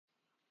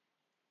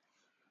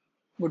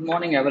Good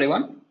morning,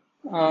 everyone.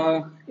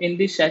 In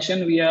this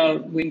session, we are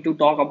going to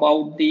talk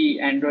about the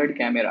Android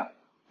camera,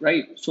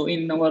 right? So,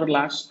 in our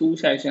last two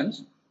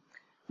sessions,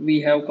 we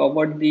have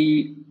covered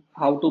the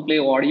how to play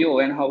audio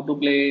and how to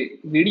play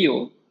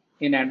video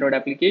in Android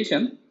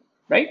application,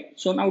 right?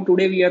 So now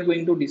today we are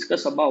going to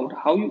discuss about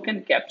how you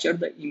can capture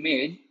the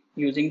image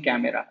using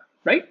camera,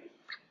 right?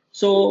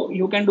 So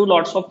you can do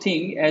lots of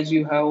things as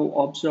you have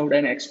observed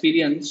and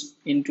experienced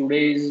in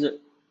today's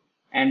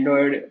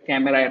Android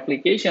camera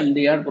application.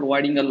 They are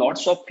providing a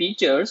lots of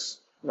features,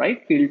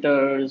 right?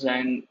 Filters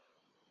and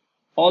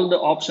all the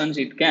options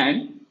it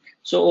can.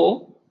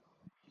 So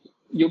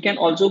you can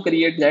also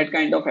create that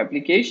kind of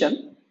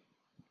application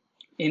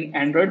in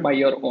Android by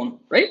your own,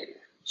 right?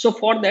 So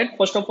for that,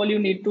 first of all, you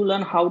need to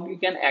learn how you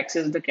can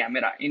access the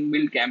camera,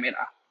 inbuilt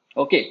camera.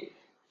 Okay.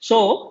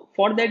 So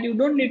for that, you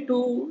don't need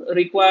to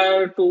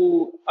require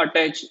to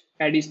attach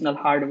additional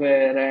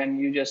hardware, and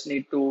you just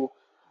need to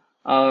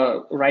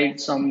write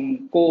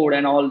some code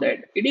and all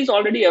that. It is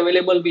already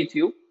available with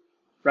you,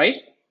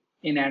 right,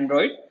 in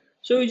Android.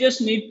 So you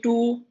just need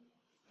to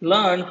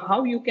learn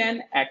how you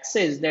can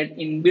access that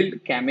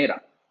inbuilt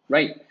camera,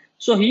 right?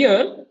 So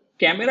here,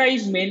 camera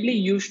is mainly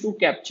used to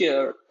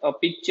capture a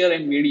picture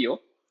and video.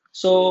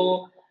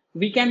 So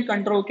we can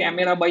control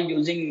camera by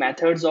using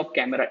methods of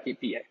camera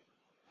API,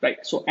 right?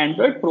 So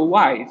Android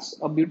provides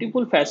a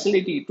beautiful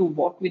facility to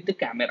work with the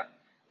camera,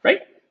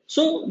 right?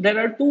 So there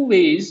are two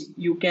ways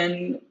you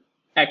can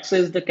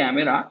access the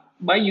camera: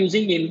 by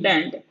using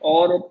intent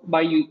or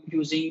by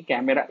using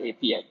camera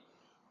API.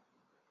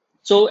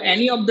 So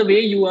any of the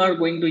way you are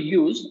going to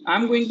use,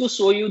 I'm going to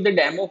show you the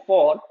demo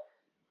for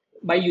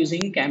by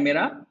using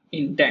camera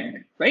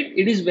intent, right?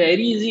 It is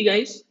very easy,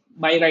 guys.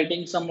 By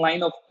writing some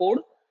line of code,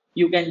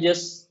 you can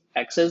just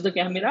access the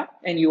camera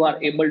and you are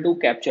able to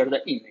capture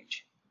the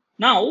image.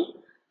 Now,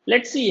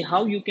 let's see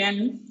how you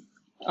can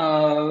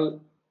uh,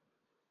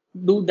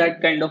 do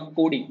that kind of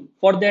coding.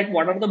 For that,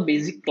 what are the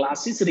basic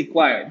classes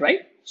required,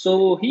 right?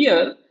 So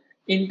here,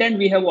 intent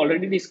we have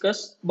already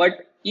discussed,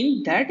 but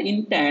in that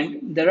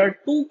intent, there are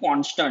two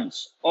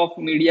constants of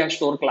media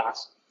store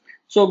class.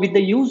 So with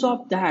the use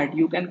of that,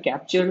 you can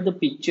capture the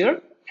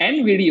picture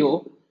and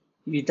video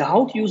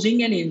without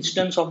using an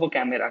instance of a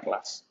camera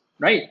class,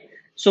 right?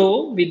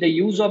 So with the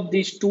use of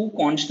these two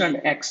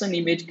constant, action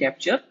image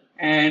capture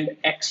and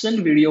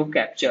action video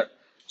capture.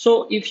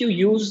 So if you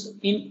use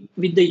in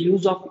with the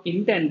use of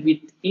intent, with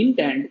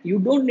intent, you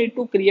don't need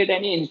to create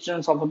any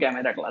instance of a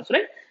camera class,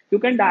 right? You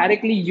can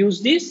directly use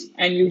this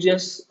and you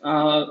just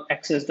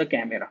access the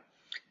camera.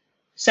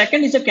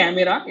 Second is a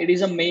camera. It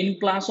is a main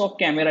class of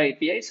camera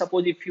API.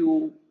 Suppose if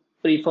you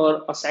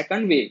prefer a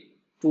second way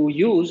to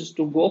use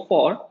to go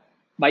for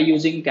by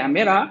using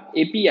camera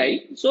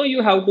API, so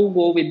you have to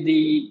go with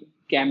the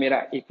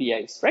camera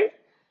APIs, right?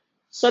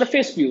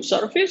 Surface view.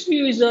 Surface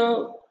view is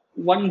a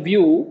one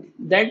view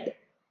that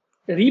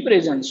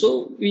represents.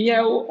 So we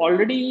have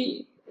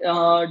already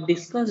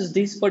discussed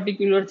this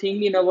particular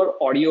thing in our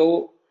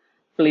audio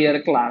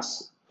player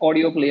class,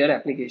 audio player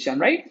application,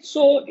 right?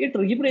 So it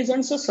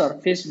represents a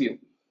surface view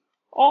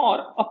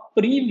or a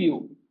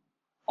preview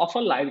of a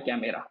live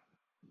camera,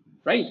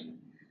 right?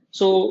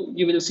 So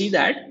you will see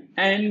that.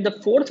 And the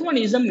fourth one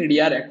is a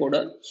media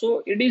recorder.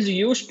 So it is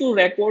used to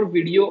record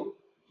video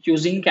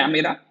using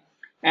camera,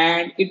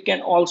 and it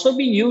can also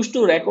be used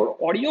to record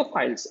audio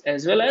files,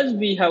 as well as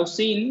we have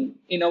seen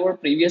in our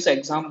previous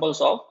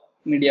examples of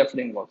media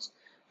frameworks,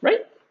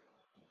 right?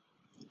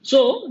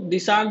 So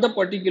these are the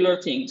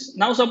particular things.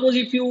 Now, suppose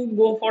if you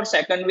go for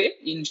second way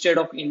instead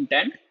of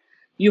intent,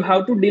 you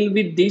have to deal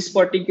with these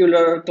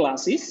particular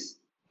classes,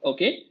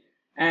 okay?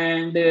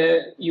 And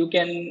you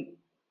can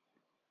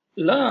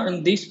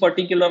learn these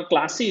particular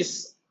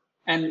classes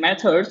and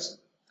methods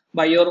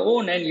by your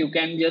own, and you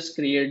can just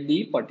create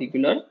the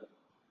particular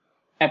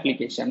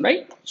application,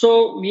 right?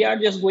 So we are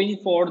just going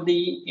for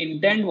the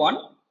intent one.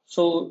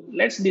 So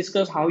let's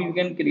discuss how you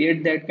can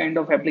create that kind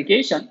of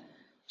application.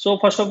 So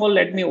first of all,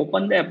 let me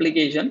open the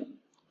application.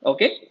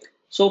 Okay.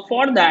 So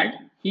for that,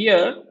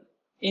 here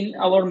in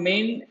our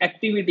main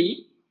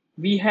activity,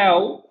 we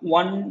have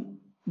one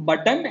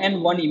button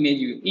and one image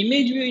view.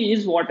 Image view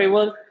is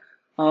whatever,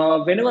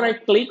 whenever I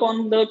click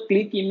on the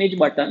click image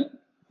button,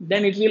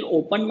 then it will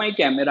open my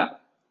camera,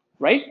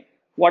 right?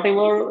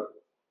 Whatever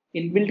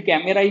inbuilt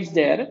camera is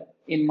there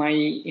in my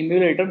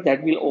emulator,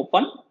 that will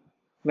open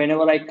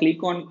whenever I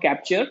click on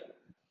capture.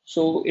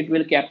 So it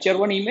will capture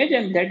one image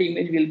and that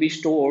image will be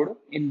stored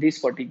in this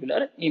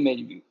particular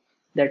image view.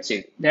 That's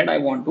it that I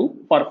want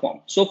to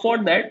perform. So for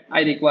that,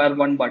 I require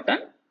one button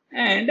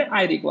and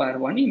I require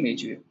one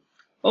image view.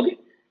 Okay.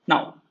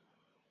 Now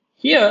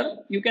here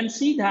you can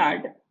see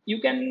that you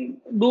can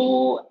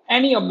do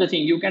any of the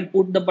thing. You can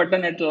put the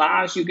button at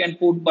last, you can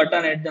put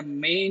button at the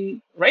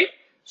main, right?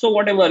 So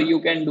whatever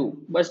you can do,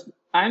 but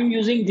I'm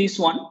using this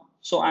one.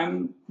 So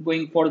I'm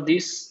going for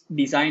this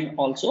design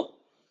also.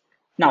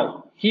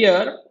 Now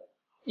here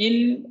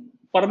in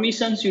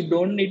permissions, you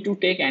don't need to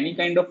take any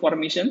kind of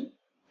permission.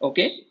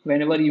 Okay.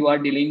 Whenever you are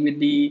dealing with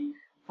the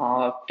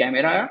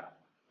camera.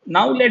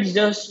 Now let's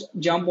just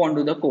jump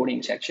onto the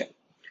coding section.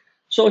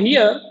 So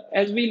here,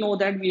 as we know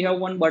that we have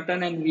one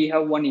button and we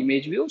have one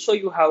image view, so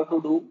you have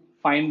to do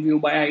find view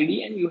by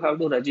ID and you have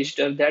to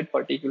register that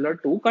particular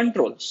two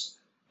controls.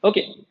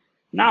 Okay.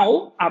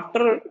 Now,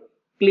 after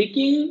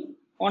clicking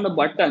on a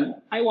button,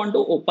 I want to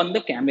open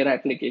the camera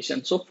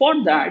application. So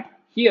for that,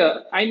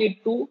 here I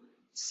need to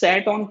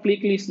set on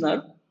click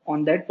listener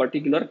on that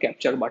particular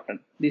capture button.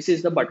 This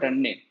is the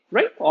button name,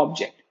 right?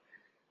 Object.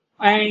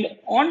 And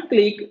on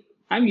click,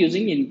 I'm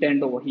using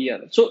intent over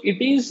here. So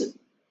it is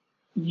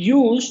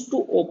used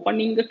to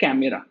opening the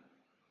camera.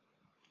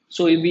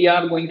 So we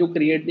are going to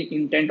create the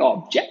intent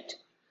object.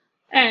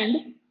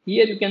 And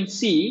here you can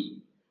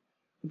see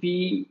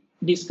we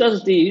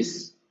discuss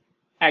this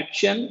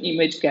action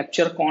image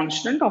capture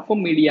constant of a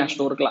media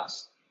store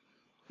class,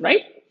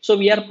 right? So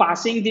we are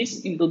passing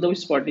this into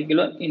this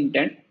particular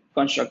intent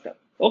constructor,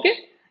 okay?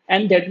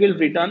 And that will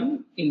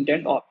return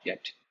intent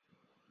object.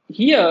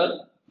 Here,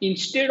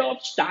 instead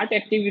of start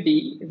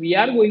activity, we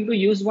are going to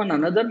use one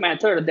another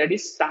method, that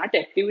is start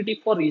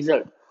activity for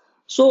result.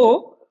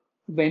 So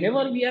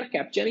whenever we are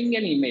capturing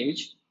an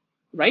image,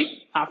 right,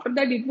 after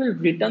that it will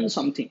return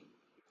something,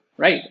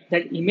 right?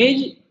 That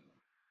image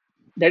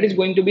that is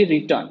going to be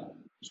returned.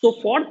 So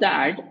for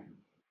that,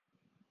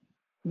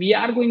 we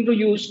are going to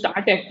use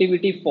start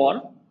activity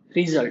for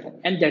result,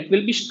 and that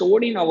will be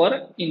stored in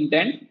our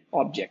intent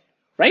object,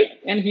 right?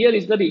 And here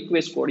is the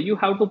request code. You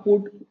have to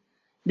put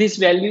this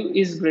value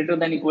is greater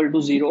than equal to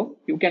 0.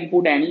 You can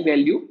put any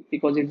value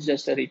because it's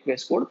just a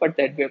request code, but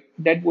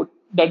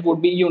that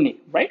would be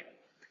unique, right?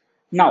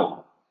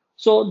 Now,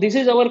 so this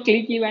is our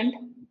click event.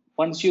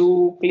 Once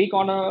you click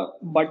on a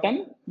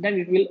button, then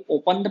it will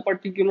open the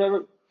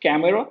particular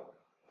camera.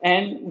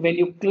 And when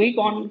you click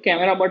on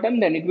camera button,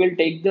 then it will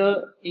take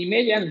the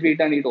image and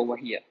return it over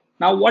here.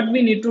 Now, what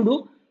we need to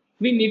do,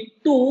 we need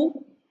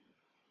to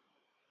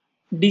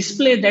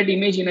display that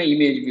image in an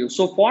image view.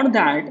 So for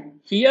that,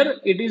 here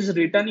it is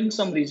returning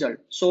some result.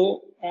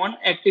 So on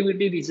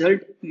activity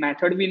result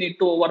method, we need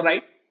to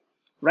override,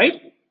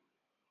 right?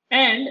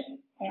 And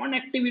on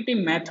activity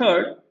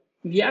method,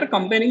 we are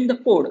comparing the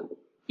code.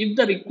 If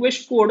the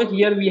request code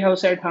here we have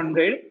set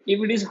 100,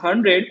 if it is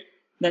 100,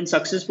 then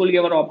successfully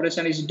our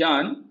operation is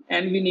done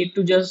and we need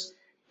to just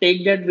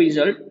take that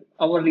result.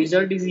 Our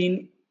result is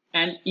in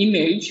an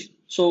image.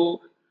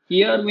 So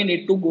here we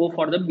need to go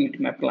for the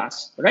bitmap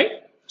class, right?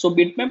 So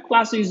bitmap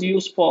class is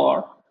used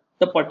for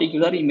the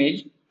particular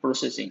image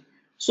processing.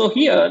 So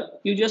here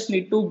you just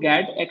need to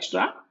get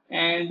extra,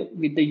 and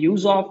with the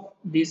use of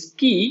this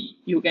key,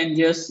 you can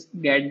just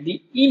get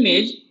the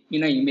image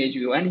in an image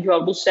view, and you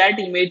have to set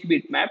image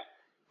bitmap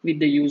with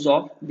the use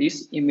of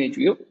this image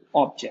view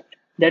object.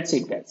 That's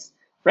it, guys,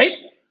 right?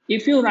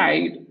 If you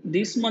write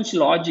this much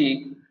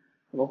logic,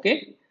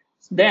 okay,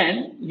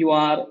 then you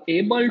are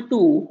able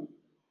to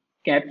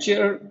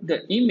capture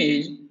the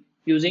image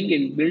using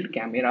inbuilt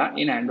camera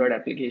in Android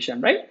application,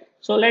 right?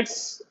 So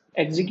let's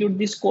execute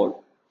this code.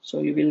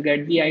 So you will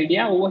get the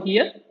idea over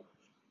here.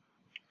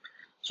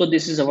 So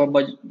this is our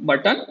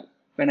button.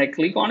 When I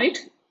click on it,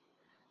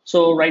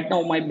 so right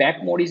now my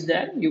back mode is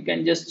there. You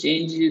can just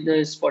change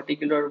this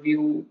particular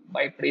view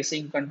by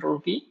pressing Control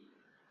key,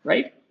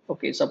 right?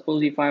 Okay,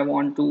 suppose if I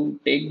want to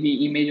take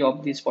the image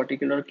of this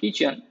particular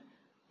kitchen,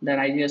 then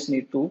I just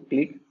need to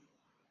click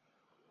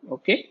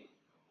okay.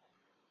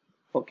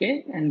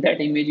 Okay, and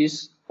that image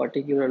is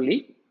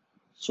particularly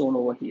shown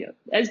over here.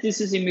 As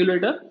this is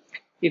emulator,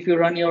 if you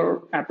run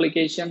your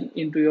application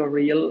into your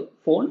real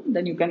phone,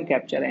 then you can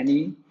capture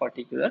any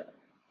particular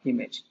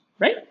image,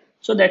 right?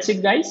 So that's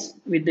it, guys.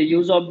 With the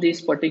use of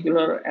this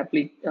particular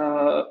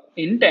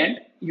intent,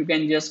 you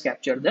can just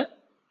capture the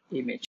image.